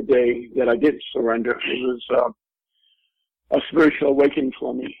forget the day that I did surrender. It was a spiritual awakening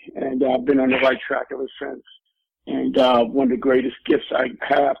for me. And I've been on the right track ever since. And one of the greatest gifts I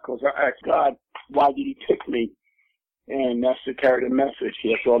have, because I asked God, why did he pick me? And that's to carry the message.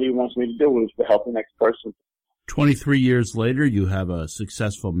 That's all he wants me to do is to help the next person. 23 years later, you have a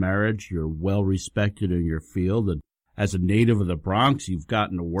successful marriage. You're well respected in your field. And as a native of the Bronx, you've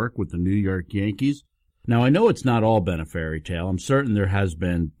gotten to work with the New York Yankees. Now, I know it's not all been a fairy tale. I'm certain there has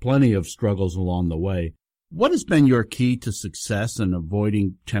been plenty of struggles along the way. What has been your key to success in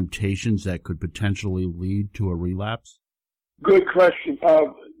avoiding temptations that could potentially lead to a relapse? Good question.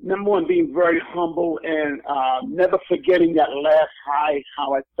 Number one, being very humble and never forgetting that last high,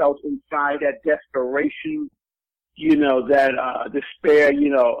 how I felt inside, that desperation, that despair,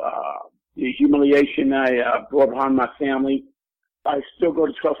 the humiliation I brought upon my family. I still go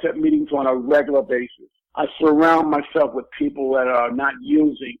to 12-step meetings on a regular basis. I surround myself with people that are not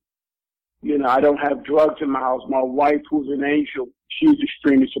using. I don't have drugs in my house. My wife, who's an angel, she's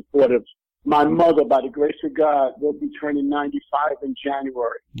extremely supportive. My mother, by the grace of God, will be turning 95 in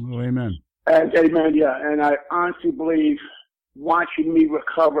January. Oh, amen. And amen, yeah. And I honestly believe watching me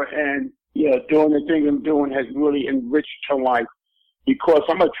recover and doing the thing I'm doing has really enriched her life, because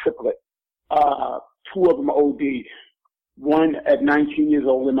I'm a triplet. Two of them OD'd. One at 19 years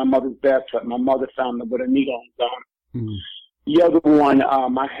old in my mother's bathtub. My mother found him with a needle on his arm. Mm. The other one,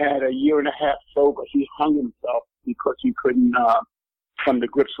 I had a year and a half sober. He hung himself because he couldn't come to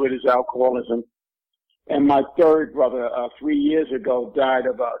grips with his alcoholism. And my third brother, 3 years ago, died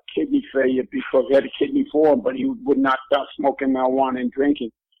of kidney failure because he had a kidney for him, but he would not stop smoking marijuana and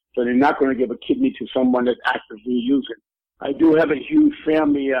drinking. So they're not going to give a kidney to someone that's actively using. I do have a huge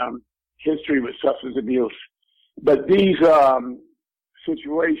family history with substance abuse. But these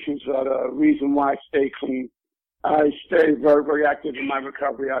situations are the reason why I stay clean. I stay very, very active in my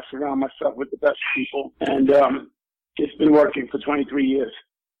recovery. I surround myself with the best people, and it's been working for 23 years.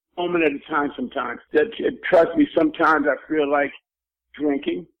 Moment at a time sometimes. Trust me, sometimes I feel like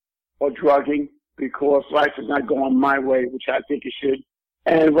drinking or drugging because life is not going my way, which I think it should.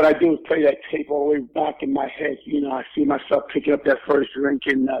 And what I do is play that tape all the way back in my head. I see myself picking up that first drink,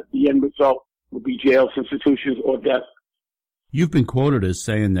 and the end result will be jails, institutions, or death. You've been quoted as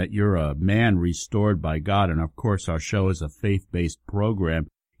saying that you're a man restored by God, and of course our show is a faith-based program.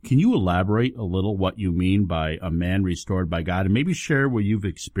 Can you elaborate a little what you mean by a man restored by God, and maybe share where you've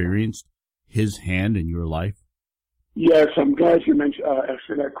experienced his hand in your life? Yes, I'm glad you mentioned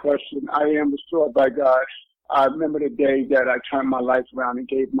answered that question. I am restored by God. I remember the day that I turned my life around and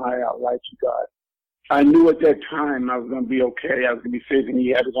gave my life to God. I knew at that time I was going to be okay. I was going to be safe, and he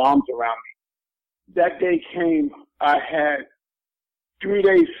had his arms around me. That day came, I had 3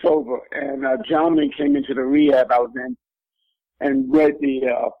 days sober, and a gentleman came into the rehab I was in and read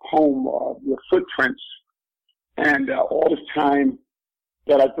the poem of The Footprints. And all this time,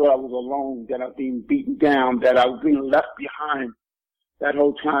 that I thought I was alone, that I was being beaten down, that I was being left behind. That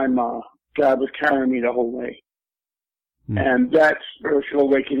whole time, God was carrying me the whole way. And that spiritual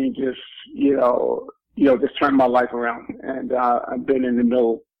awakening just, just turned my life around. And I've been in the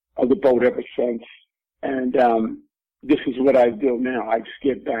middle of the boat ever since. And this is what I do now. I just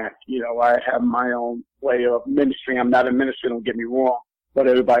give back. I have my own way of ministry. I'm not a minister, don't get me wrong, but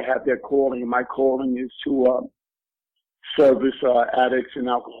everybody has their calling, and my calling is to service addicts and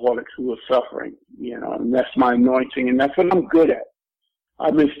alcoholics who are suffering, and that's my anointing, and that's what I'm good at.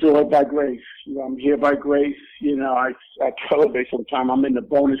 I'm restored by grace. I'm here by grace. I tell everybody sometimes I'm in the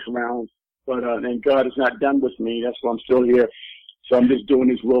bonus rounds, but and God is not done with me. That's why I'm still here. So I'm just doing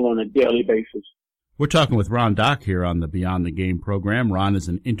His will on a daily basis. We're talking with Ron Dock here on the Beyond the Game program. Ron is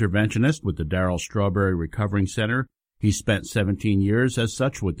an interventionist with the Darryl Strawberry Recovering Center. He spent 17 years as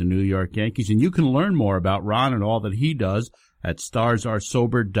such with the New York Yankees, and you can learn more about Ron and all that he does at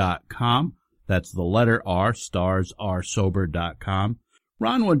starsaresober.com. That's the letter R, starsaresober.com.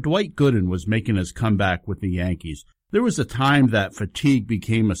 Ron, when Dwight Gooden was making his comeback with the Yankees, there was a time that fatigue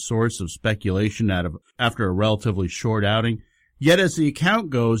became a source of speculation after a relatively short outing. Yet as the account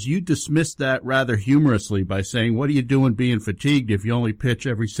goes, you dismissed that rather humorously by saying, what are you doing being fatigued if you only pitch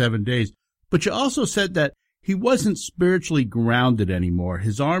every 7 days? But you also said that he wasn't spiritually grounded anymore.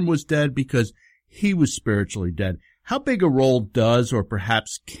 His arm was dead because he was spiritually dead. How big a role does, or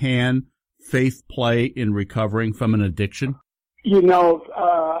perhaps can, faith play in recovering from an addiction?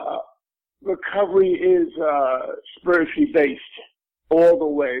 Recovery is spiritually based all the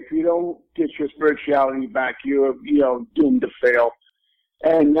way. If you don't get your spirituality back, you're doomed to fail.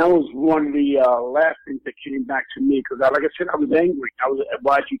 And that was one of the last things that came back to me, because like I said, I was angry.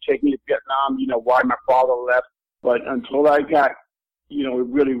 Why'd you take me to Vietnam? Why my father left? But until I got,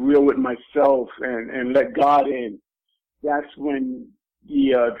 really real with myself and let God in, that's when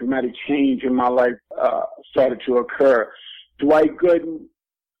the dramatic change in my life started to occur. Dwight Gooden,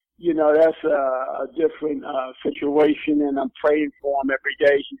 that's a different situation, and I'm praying for him every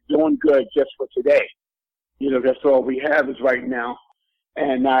day. He's doing good just for today. That's all we have is right now.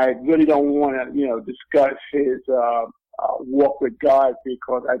 And I really don't want to, discuss his walk with God,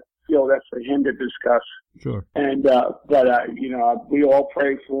 because I feel that's for him to discuss. Sure. And we all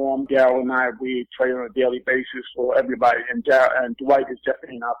pray for him. Darryl and I, we pray on a daily basis for everybody. And Dwight is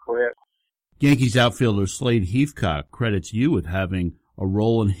definitely in our prayers. Yankees outfielder Slade Heathcock credits you with having a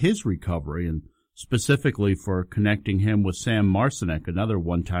role in his recovery, and specifically for connecting him with Sam Marcinek, another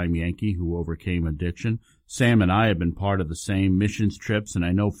one-time Yankee who overcame addiction. Sam and I have been part of the same missions trips, and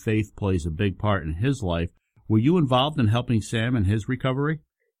I know faith plays a big part in his life. Were you involved in helping Sam in his recovery?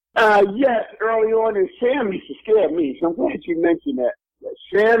 Yes, early on, and Sam used to scare me, so I'm glad you mentioned that.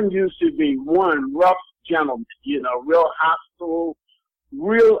 Sam used to be one rough gentleman, real hostile,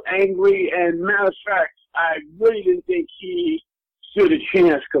 real angry, and matter of fact, I really didn't think he stood a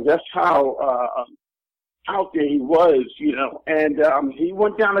chance, because that's how out there he was, and he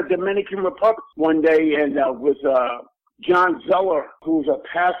went down to Dominican Republic one day and with John Zeller, who's a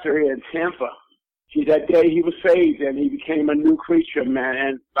pastor here in Tampa. That day he was saved and he became a new creature, man,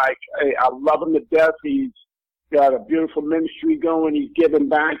 and I love him to death. He's got a beautiful ministry going. He's giving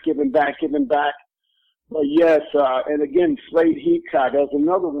back. But yes, and again, Slade Heathcock, that was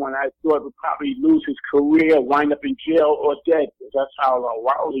another one I thought would probably lose his career, wind up in jail or dead. That's how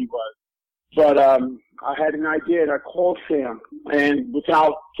wild he was. But I had an idea, and I called Sam. And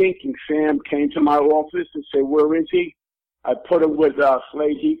without thinking, Sam came to my office and said, where is he? I put him with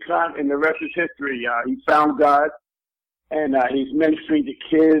Slade Heathcock, and the rest is history. He found God, and he's ministering to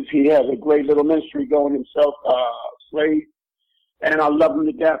kids. He has a great little ministry going himself, Slade. And I love him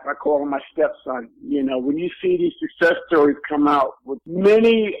to death. I call him my stepson. When you see these success stories come out,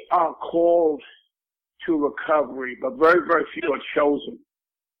 many are called to recovery, but very, very few are chosen.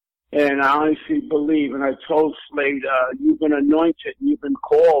 And I honestly believe, and I told Slade, you've been anointed, you've been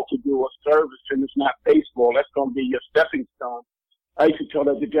called to do a service, and it's not baseball. That's going to be your stepping stone. I used to tell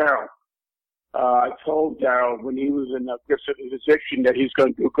that to Darryl. I told Darryl when he was in the grips of his addiction that he's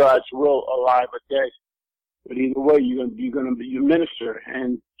going to do God's will alive or dead. But either way, you're going to be a minister,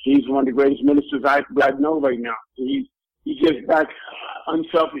 and he's one of the greatest ministers I know right now. He gives back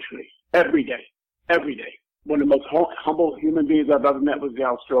unselfishly every day. One of the most humble human beings I've ever met was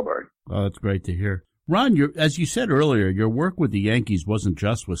Darryl Strawberry. Oh, that's great to hear. Ron, as you said earlier, your work with the Yankees wasn't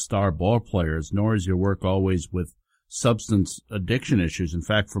just with star ball players, nor is your work always with substance addiction issues. In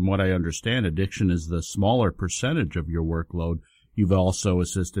fact, from what I understand, addiction is the smaller percentage of your workload. You've also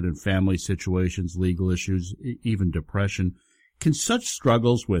assisted in family situations, legal issues, even depression. Can such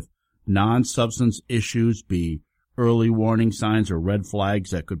struggles with non-substance issues be early warning signs or red flags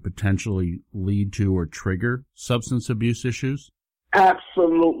that could potentially lead to or trigger substance abuse issues?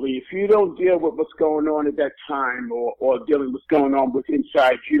 Absolutely. If you don't deal with what's going on at that time or dealing with what's going on with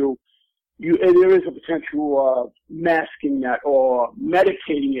inside you, there is a potential masking that or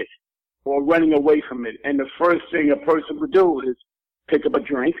medicating it or running away from it. And the first thing a person would do is pick up a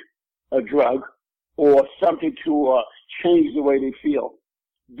drink, a drug, or something to change the way they feel.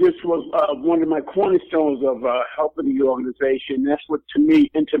 This was one of my cornerstones of helping the organization. That's what, to me,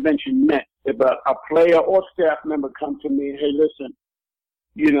 intervention meant. If a player or staff member come to me and, hey, listen,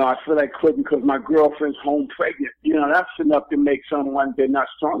 I feel like quitting because my girlfriend's home pregnant. That's enough to make someone they're not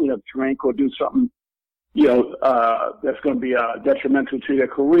strong enough to drink or do something, that's going to be detrimental to their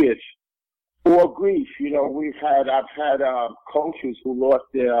careers. Or grief. I've had coaches who lost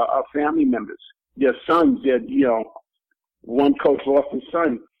their family members, their sons. One coach lost his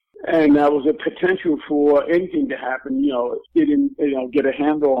son, and that was a potential for anything to happen. They didn't, get a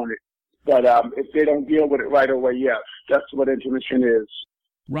handle on it. But if they don't deal with it right away, yes, that's what intervention is.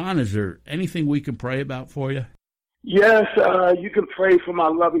 Ron, is there anything we can pray about for you? Yes, you can pray for my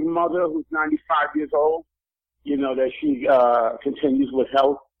loving mother, who's 95 years old. That she continues with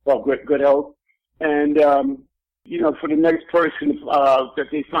health, good health, and for the next person that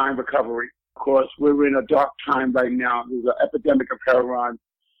they find recovery. Of course, we're in a dark time right now. There's an epidemic of heroin,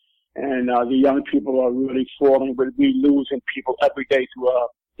 and the young people are really falling. But we're losing people every day to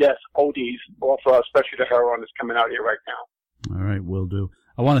death, ODs, especially the heroin that's coming out here right now. All right, will do.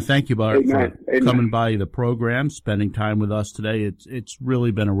 I want to thank you, Bart, for coming by the program, spending time with us today. It's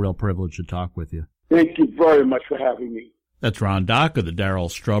really been a real privilege to talk with you. Thank you very much for having me. That's Ron Dock of the Darryl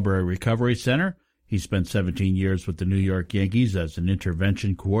Strawberry Recovery Center. He spent 17 years with the New York Yankees as an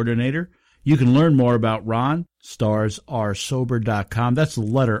intervention coordinator. You can learn more about Ron, starsrsober.com. That's the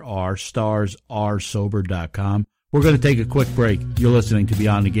letter R, starsrsober.com. We're going to take a quick break. You're listening to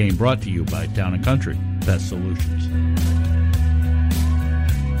Beyond the Game, brought to you by Town & Country Pest Solutions.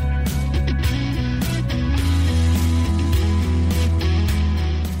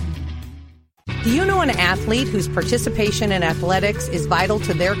 Do you know an athlete whose participation in athletics is vital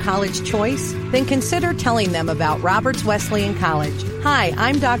to their college choice? Then consider telling them about Roberts Wesleyan College. Hi,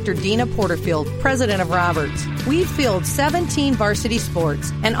 I'm Dr. Dina Porterfield, president of Roberts. We field 17 varsity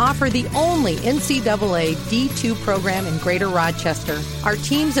sports and offer the only NCAA D2 program in Greater Rochester. Our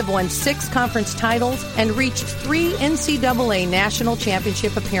teams have won 6 conference titles and reached 3 NCAA national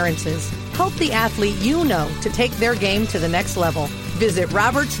championship appearances. Help the athlete you know to take their game to the next level. Visit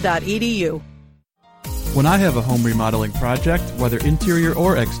roberts.edu. When I have a home remodeling project, whether interior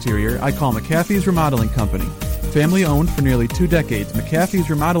or exterior, I call McAfee's Remodeling Company. Family owned for nearly 2 decades, McAfee's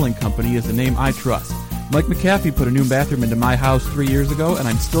Remodeling Company is the name I trust. Mike McAfee put a new bathroom into my house 3 years ago, and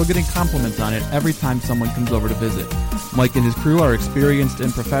I'm still getting compliments on it every time someone comes over to visit. Mike and his crew are experienced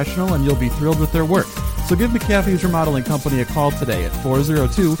and professional, and you'll be thrilled with their work. So give McAfee's Remodeling Company a call today at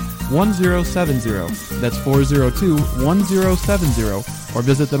 402-1070. That's 402-1070, or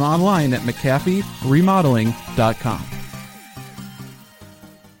visit them online at McAfeeRemodeling.com.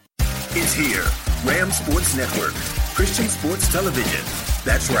 It's here. Ram Sports Network. Christian Sports Television.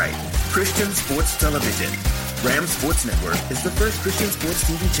 That's right. Christian Sports Television. Ram Sports Network is the first Christian sports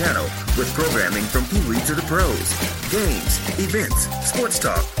TV channel with programming from Pee Wee to the pros. Games, events, sports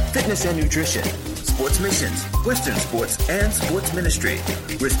talk, fitness and nutrition, sports missions, Western sports, and sports ministry.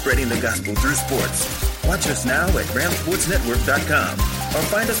 We're spreading the gospel through sports. Watch us now at RamSportsNetwork.com or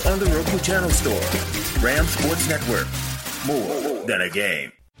find us on the Roku Channel Store. Ram Sports Network. More than a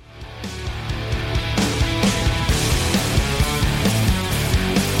game.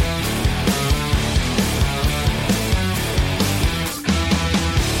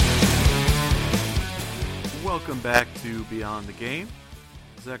 Welcome back to Beyond the Game.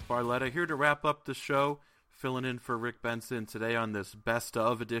 Zach Barletta here to wrap up the show, filling in for Rick Benson today on this best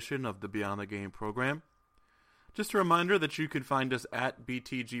of edition of the Beyond the Game program. Just a reminder that you can find us at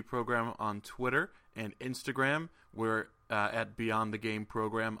BTG Program on Twitter and Instagram. We're at Beyond the Game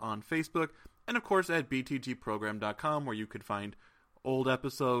Program on Facebook, and of course at btgprogram.com, where you could find old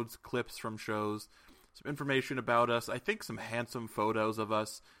episodes, clips from shows, some information about us, I think some handsome photos of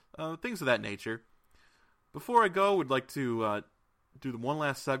us, things of that nature. Before I go, we'd like to do the one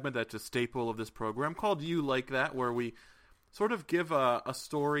last segment that's a staple of this program called You Like That, where we sort of give a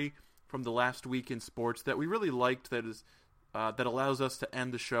story from the last week in sports that we really liked that is that allows us to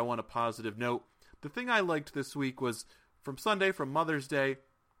end the show on a positive note. The thing I liked this week was from Sunday, from Mother's Day,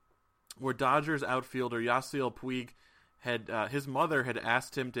 where Dodgers outfielder Yasiel Puig his mother had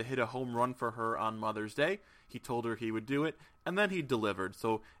asked him to hit a home run for her on Mother's Day. He told her he would do it, and then he delivered.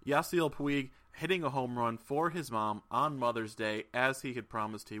 So Yasiel Puig hitting a home run for his mom on Mother's Day, as he had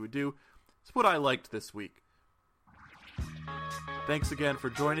promised he would do. It's what I liked this week. Thanks again for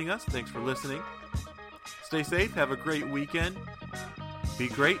joining us. Thanks for listening. Stay safe. Have a great weekend. Be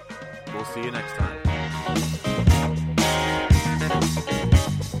great. We'll see you next time.